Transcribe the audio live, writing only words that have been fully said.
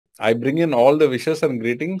I bring in all the wishes and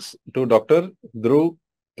greetings to Dr. Dhruv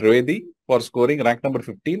Trivedi for scoring rank number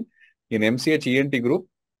 15 in MCH ENT group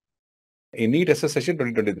in NEET SS session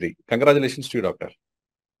 2023. Congratulations to you, Doctor.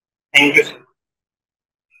 Thank you, sir.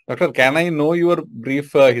 Doctor, can I know your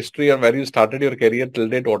brief history on where you started your career till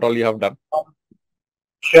date, what all you have done?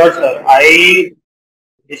 Sure, sir.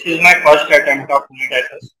 This is my first attempt of NEET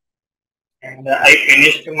SS, and I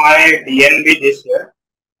finished my DNB this year.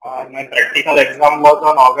 My practical exam was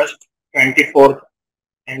on August 24th,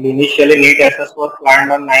 and initially NEET SS was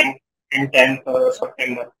planned on 9th and 10th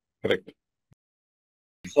September. Correct.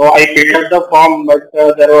 So I filled up the form, but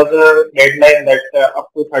there was a deadline that up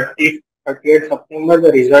to 30th September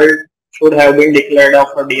the result should have been declared of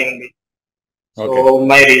a DNB. So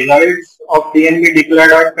my results of DNB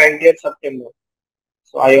declared on 20th September.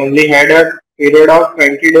 So I only had a period of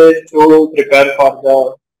 20 days to prepare for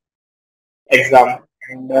the exam,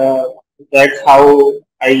 and that's how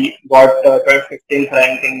I got 15th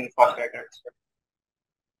rank in first attempt.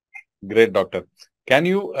 Great, Doctor. Can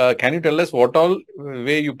you tell us what all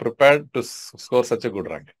way you prepared to score such a good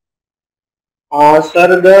rank?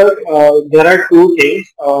 Sir, there are two things.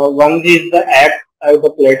 One is the app,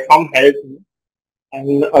 the platform helped me,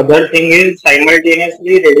 and other thing is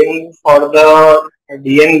simultaneously reading for the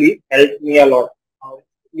DNB helped me a lot,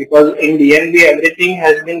 because in DNB everything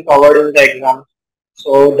has been covered in the exam,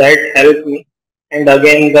 so that helped me. And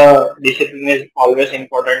again, the discipline is always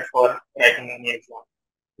important for writing any exam.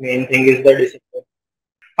 Main thing is the discipline.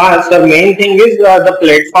 Sir, main thing is the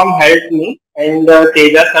platform helped me, and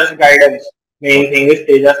Teja sir's guidance. Main thing is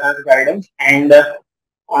Teja sir's guidance, and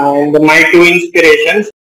my two inspirations,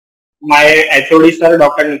 my HOD sir,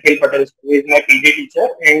 Dr. Nikhil Patel, who is my PG teacher,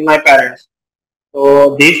 and my parents.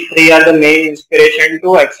 So these three are the main inspiration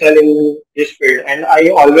to excel in this field, and I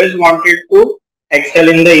always wanted to excel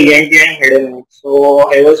in the ENT and head and neck. So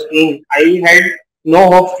I was keen. I had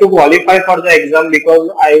no hopes to qualify for the exam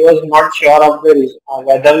because I was not sure of the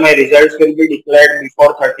whether my results will be declared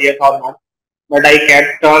before 30th or not. But I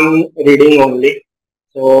kept on reading only.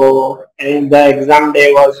 So, and the exam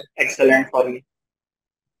day was excellent for me.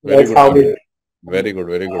 Very good. Very good.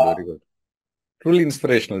 Very good. Very good. Truly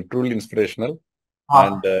inspirational. Truly inspirational.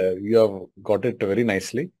 And you have got it very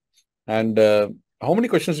nicely. And how many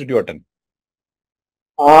questions did you attend?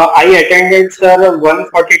 I attended, sir,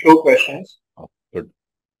 142 questions. Oh, good.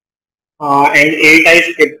 And 8 I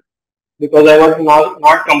skipped because I was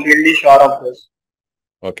not completely sure of this.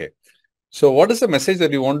 Okay. So what is the message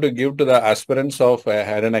that you want to give to the aspirants of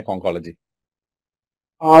head and neck oncology?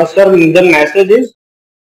 Sir, the message is,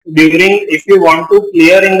 if you want to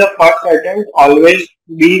clear in the first attempt, always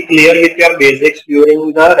be clear with your basics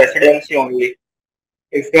during the residency only.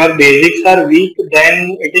 If your basics are weak,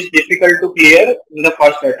 then it is difficult to clear in the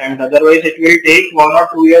first attempt. Otherwise, it will take 1 or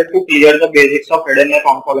 2 years to clear the basics of head and neck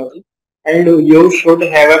oncology. And you should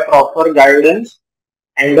have a proper guidance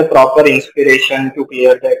and the proper inspiration to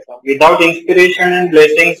clear the exam. Without inspiration and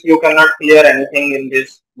blessings, you cannot clear anything in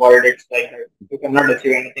this world. It's like that. You cannot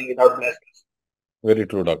achieve anything without blessings. Very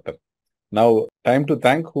true, Doctor. Now, time to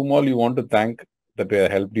thank whom all you want to thank that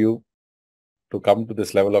helped you to come to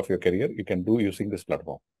this level of your career. You can do using this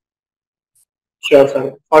platform. Sure,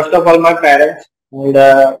 sir. First of all, my parents and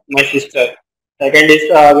my sister. Second is,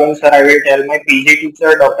 again, sir, I will tell my PG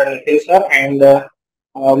teacher, Dr. Nikhil sir,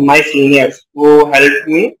 and my seniors who helped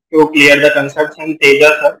me to clear the concepts, and Teja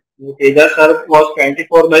sir. Teja sir was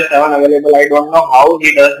 24/7 available. I don't know how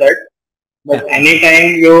he does that, but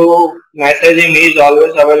anytime you message him, he is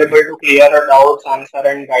always available to clear our doubts, answer,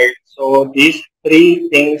 and guide. So these three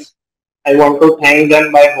things, I want to thank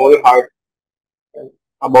them by whole heart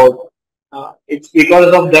about. It's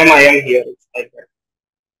because of them I am here. It's like that.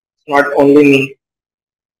 It's not only me.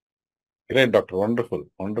 Great, Doctor. Wonderful.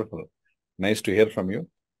 Wonderful. Nice to hear from you.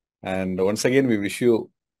 And once again, we wish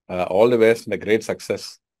you all the best and a great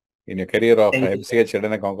success in your career of MCH head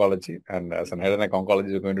and neck oncology. And as an head and neck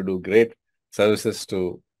oncologist, you're going to do great services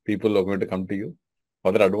to people who are going to come to you.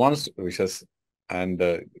 Further advanced wishes and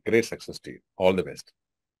great success to you. All the best.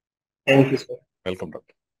 Thank you, sir. Welcome,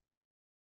 Doctor.